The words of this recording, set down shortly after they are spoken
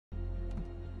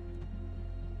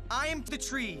I am the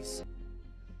trees.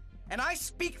 And I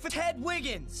speak for Ted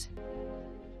Wiggins.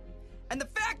 And the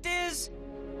fact is,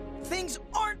 things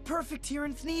aren't perfect here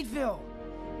in Thneedville.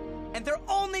 And they're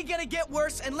only gonna get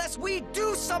worse unless we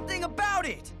do something about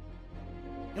it.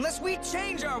 Unless we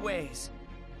change our ways.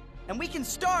 And we can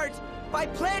start by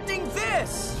planting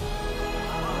this.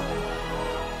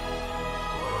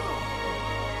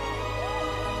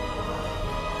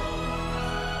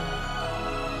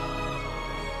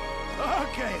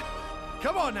 Okay,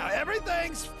 come on now,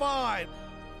 everything's fine,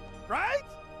 right?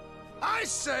 I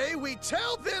say we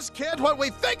tell this kid what we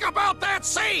think about that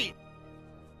seed!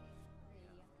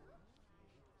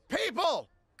 People,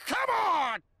 come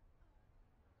on!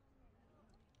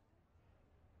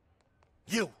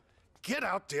 You, get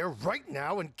out there right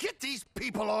now and get these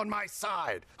people on my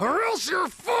side, or else you're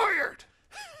fired!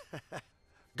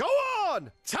 Go on,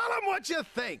 tell them what you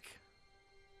think.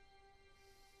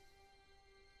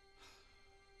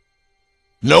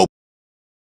 Nope.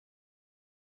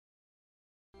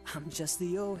 I'm just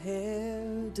the old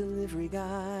Hare delivery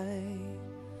guy,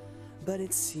 but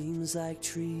it seems like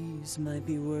trees might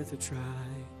be worth a try.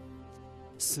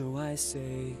 So I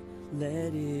say,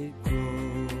 let it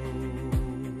grow.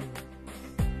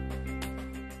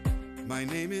 My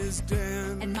name is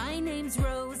Dan, and my name's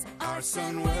Rose. Our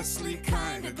son Wesley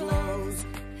kinda glows,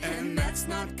 and that's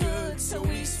not good, so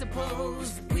we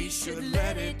suppose we should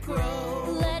let it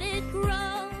grow. Let it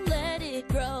grow, let it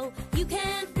grow. You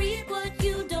can't reap what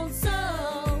you don't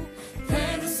sow.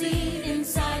 Plant a seed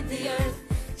inside the earth,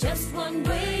 just one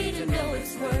way to know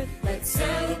its worth. Let's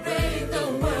celebrate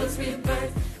the world's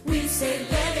rebirth. We say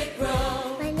let it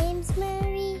grow. My name's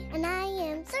Marie, and I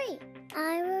am 3.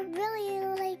 I would really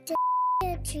like to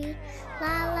a tree.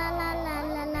 La la la la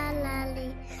la la la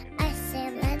lee. I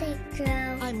say let it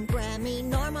grow. I'm Grammy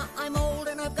Norma, I'm old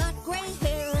and I've got gray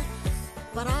hair.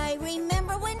 But I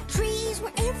remember when trees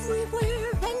were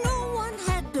everywhere and no one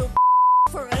had to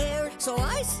for air. So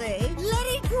I say, let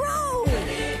it grow! Let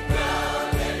it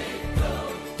grow,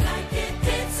 like it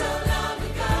did so long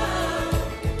ago.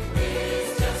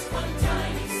 It's just one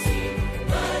tiny seed,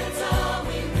 but it's all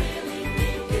we really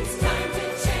need. It's time to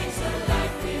change the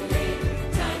life we lead.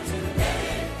 Time to let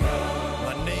it grow.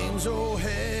 My name's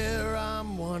O'Hare,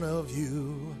 I'm one of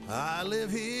you. I live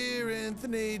here in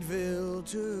Thneedville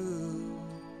too.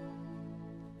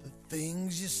 The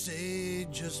things you say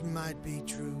just might be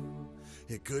true.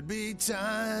 It could be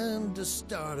time to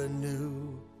start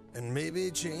anew and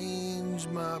maybe change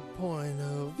my point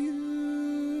of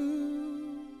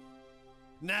view.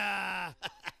 Nah,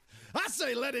 I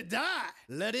say let it die.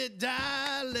 Let it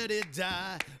die, let it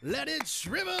die. Let it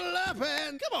shrivel up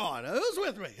and... Come on, who's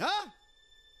with me, huh?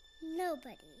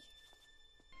 Nobody.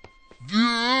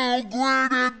 You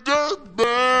gritty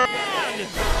dirtbag!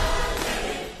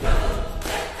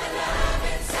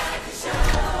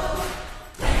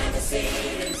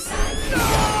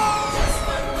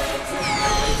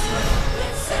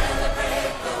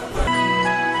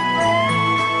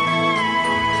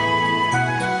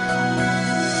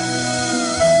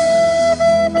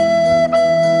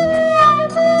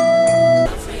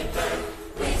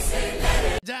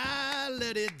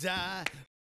 Let it die.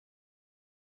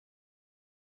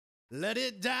 Let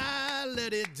it die,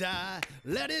 let it die,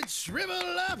 let it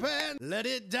shrivel up and let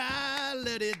it die,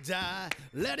 let it die,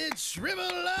 let it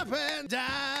shrivel up and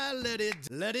die, let it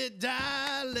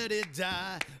die, let it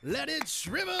die, let it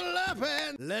shrivel up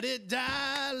and let it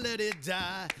die, let it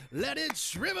die, let it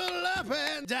shrivel up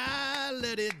and die,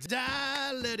 let it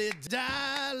die, let it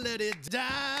die, let it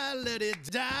die, let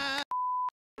it die.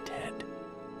 Ted.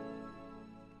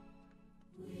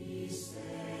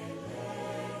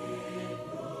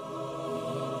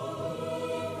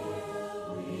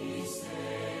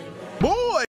 Boy!